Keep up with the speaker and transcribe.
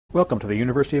Welcome to the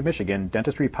University of Michigan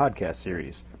Dentistry Podcast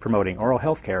Series, promoting oral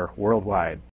health care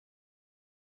worldwide.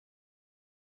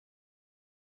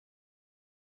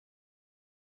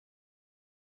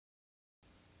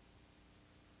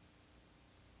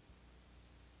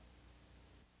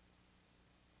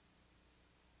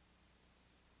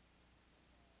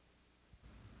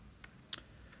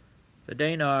 The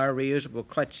Denar reusable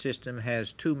clutch system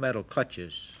has two metal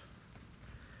clutches,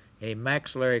 a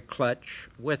maxillary clutch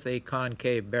with a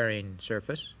concave bearing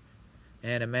surface,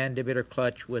 and a mandibular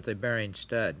clutch with a bearing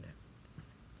stud.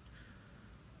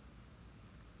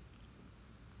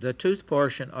 The tooth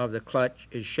portion of the clutch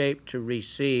is shaped to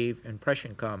receive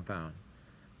impression compound.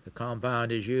 The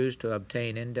compound is used to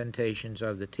obtain indentations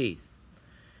of the teeth.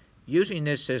 Using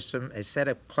this system, a set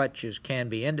of clutches can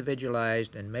be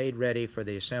individualized and made ready for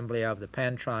the assembly of the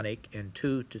Pantronic in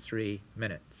 2 to 3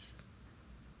 minutes.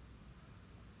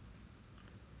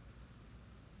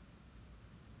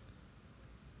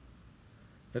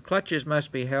 The clutches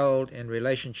must be held in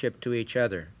relationship to each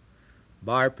other.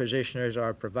 Bar positioners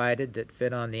are provided that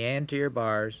fit on the anterior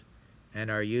bars and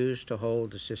are used to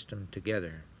hold the system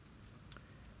together.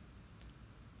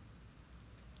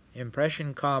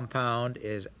 Impression compound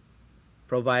is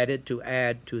provided to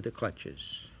add to the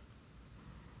clutches.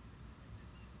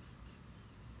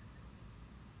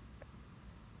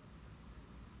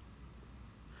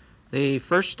 The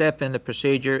first step in the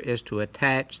procedure is to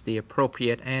attach the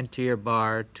appropriate anterior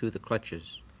bar to the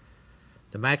clutches.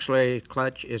 The maxillary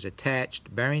clutch is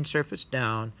attached bearing surface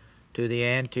down to the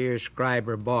anterior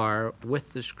scriber bar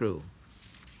with the screw.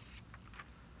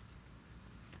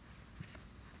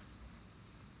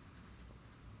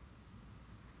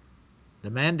 The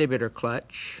mandibular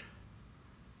clutch,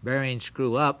 bearing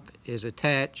screw up, is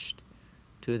attached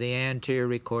to the anterior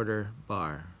recorder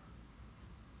bar.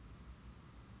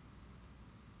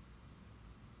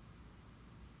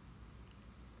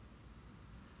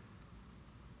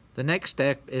 The next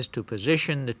step is to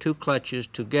position the two clutches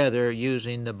together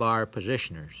using the bar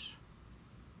positioners.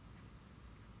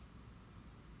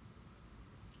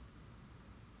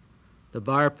 The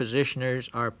bar positioners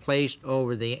are placed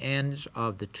over the ends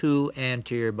of the two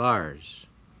anterior bars.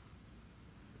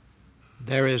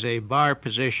 There is a bar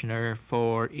positioner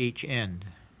for each end.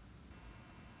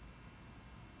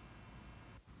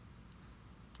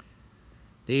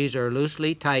 These are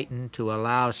loosely tightened to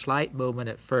allow slight movement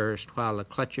at first while the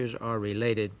clutches are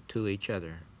related to each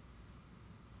other.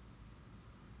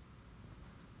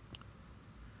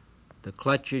 The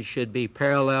clutches should be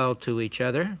parallel to each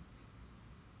other.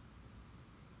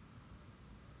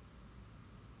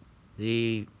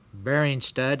 The bearing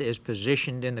stud is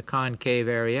positioned in the concave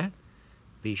area.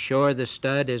 Be sure the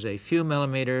stud is a few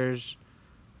millimeters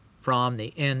from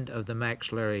the end of the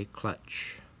maxillary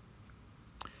clutch.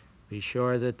 Be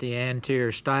sure that the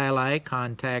anterior styli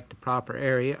contact the proper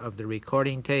area of the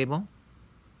recording table.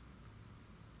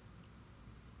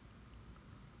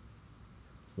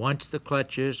 Once the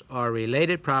clutches are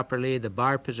related properly, the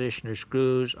bar positioner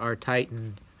screws are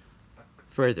tightened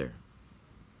further.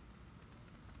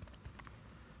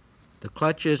 The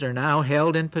clutches are now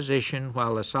held in position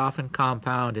while the softened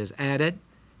compound is added.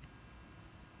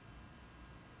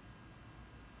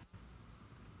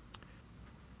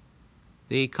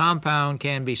 The compound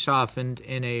can be softened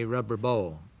in a rubber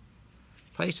bowl.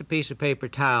 Place a piece of paper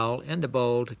towel in the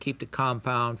bowl to keep the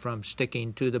compound from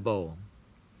sticking to the bowl.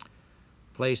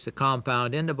 Place the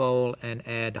compound in the bowl and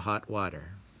add hot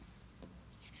water.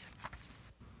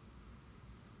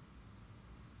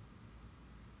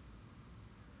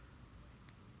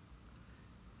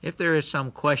 If there is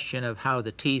some question of how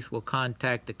the teeth will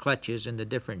contact the clutches in the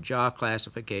different jaw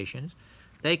classifications,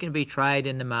 they can be tried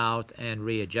in the mouth and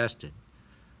readjusted.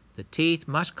 The teeth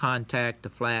must contact the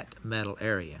flat metal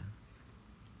area.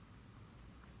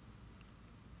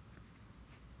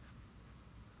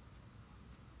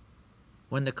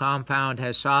 When the compound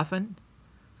has softened,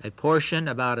 a portion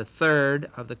about a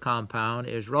third of the compound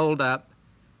is rolled up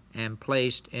and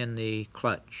placed in the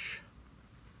clutch.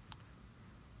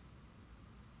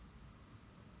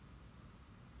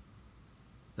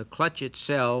 The clutch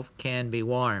itself can be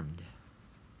warmed.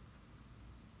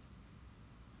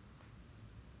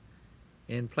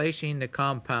 In placing the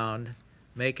compound,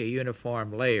 make a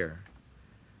uniform layer.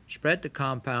 Spread the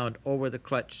compound over the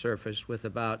clutch surface with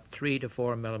about 3 to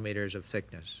 4 millimeters of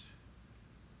thickness.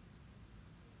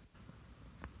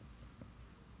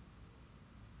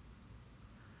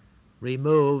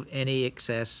 Remove any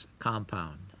excess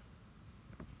compound.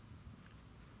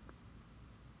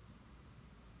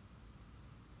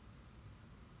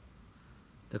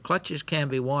 The clutches can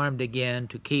be warmed again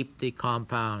to keep the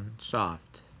compound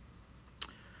soft.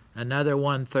 Another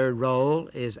 1/3 roll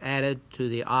is added to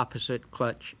the opposite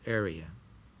clutch area.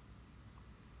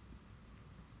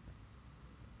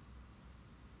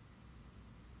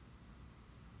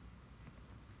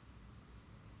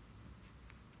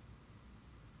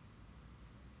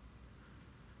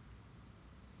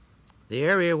 The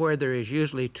area where there is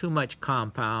usually too much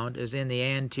compound is in the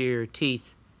anterior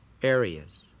teeth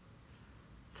areas.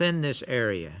 Thin this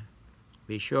area.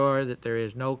 Be sure that there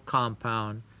is no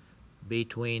compound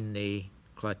between the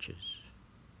clutches.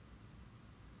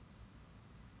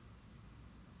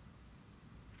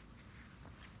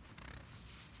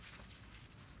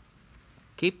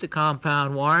 Keep the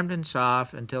compound warm and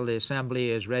soft until the assembly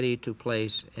is ready to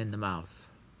place in the mouth.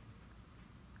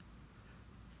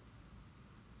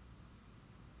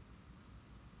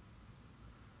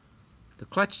 The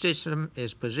clutch system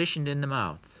is positioned in the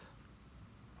mouth.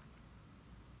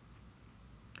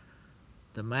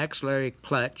 The maxillary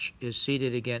clutch is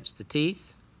seated against the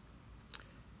teeth,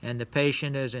 and the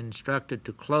patient is instructed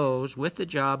to close with the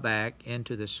jaw back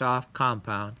into the soft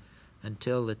compound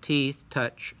until the teeth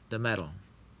touch the metal.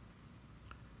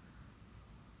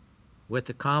 With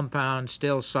the compound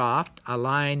still soft,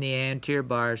 align the anterior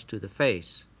bars to the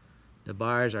face. The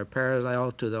bars are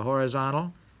parallel to the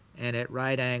horizontal and at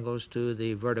right angles to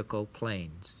the vertical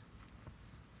planes.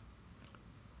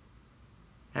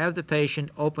 Have the patient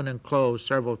open and close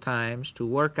several times to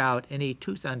work out any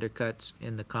tooth undercuts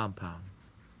in the compound.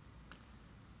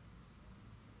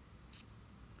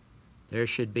 There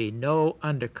should be no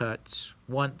undercuts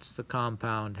once the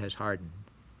compound has hardened.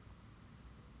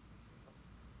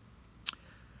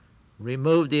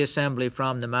 Remove the assembly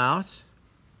from the mouth.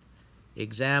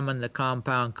 Examine the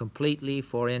compound completely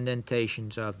for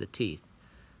indentations of the teeth.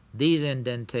 These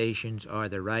indentations are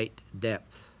the right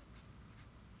depth.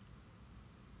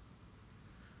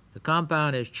 The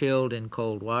compound is chilled in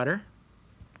cold water.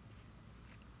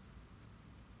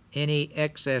 Any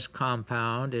excess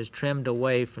compound is trimmed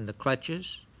away from the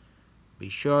clutches. Be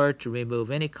sure to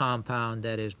remove any compound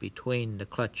that is between the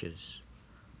clutches.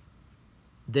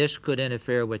 This could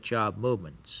interfere with job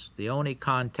movements. The only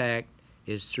contact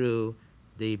is through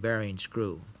the bearing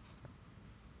screw.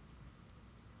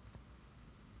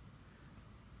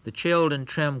 The chilled and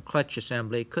trimmed clutch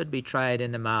assembly could be tried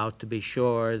in the mouth to be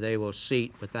sure they will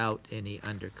seat without any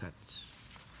undercuts.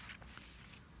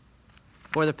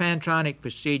 For the Pantronic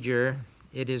procedure,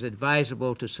 it is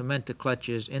advisable to cement the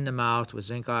clutches in the mouth with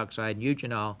zinc oxide and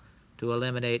eugenol to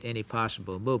eliminate any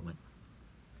possible movement.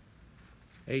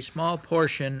 A small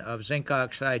portion of zinc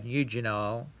oxide and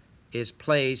eugenol is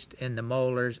placed in the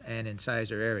molars and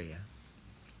incisor area.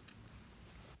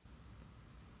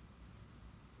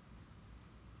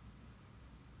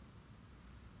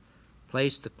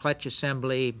 Place the clutch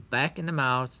assembly back in the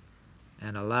mouth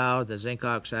and allow the zinc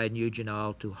oxide and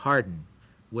eugenol to harden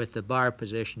with the bar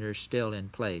positioners still in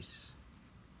place.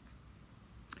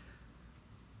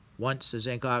 Once the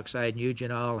zinc oxide and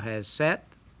eugenol has set,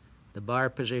 the bar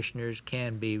positioners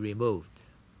can be removed.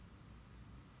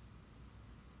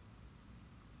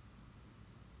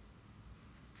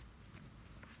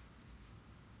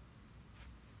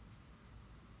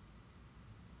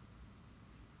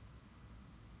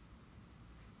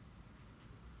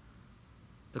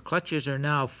 The clutches are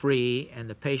now free and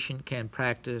the patient can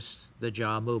practice the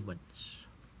jaw movements.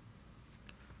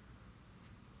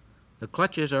 The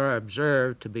clutches are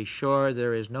observed to be sure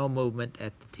there is no movement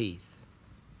at the teeth.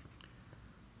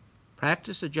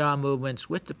 Practice the jaw movements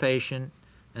with the patient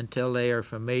until they are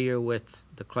familiar with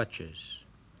the clutches.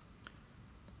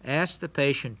 Ask the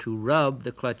patient to rub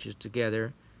the clutches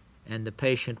together and the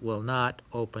patient will not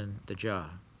open the jaw.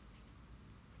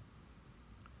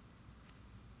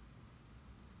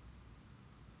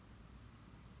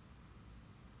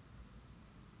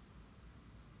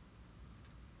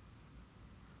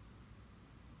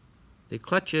 The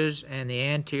clutches and the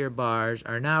anterior bars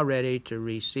are now ready to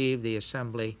receive the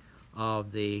assembly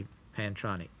of the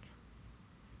Pantronic.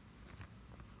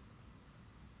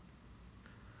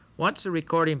 Once the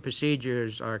recording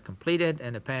procedures are completed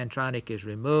and the Pantronic is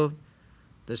removed,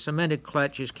 the cemented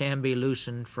clutches can be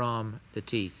loosened from the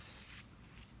teeth.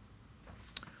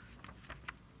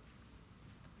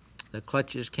 The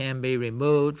clutches can be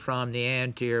removed from the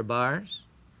anterior bars.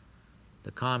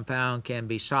 The compound can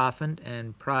be softened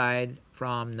and pried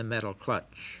from the metal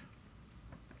clutch.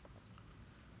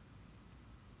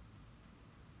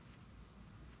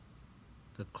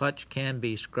 The clutch can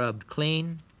be scrubbed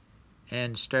clean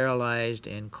and sterilized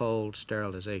in cold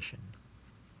sterilization.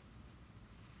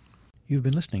 You've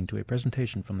been listening to a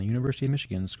presentation from the University of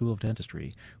Michigan School of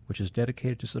Dentistry, which is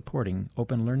dedicated to supporting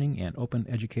open learning and open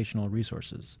educational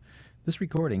resources. This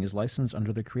recording is licensed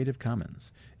under the Creative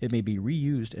Commons. It may be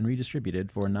reused and redistributed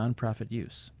for nonprofit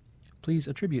use. Please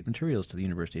attribute materials to the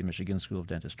University of Michigan School of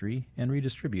Dentistry and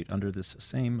redistribute under this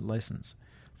same license.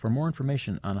 For more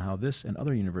information on how this and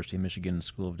other University of Michigan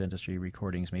School of Dentistry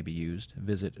recordings may be used,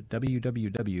 visit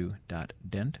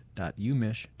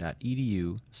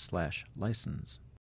www.dent.umich.edu/license.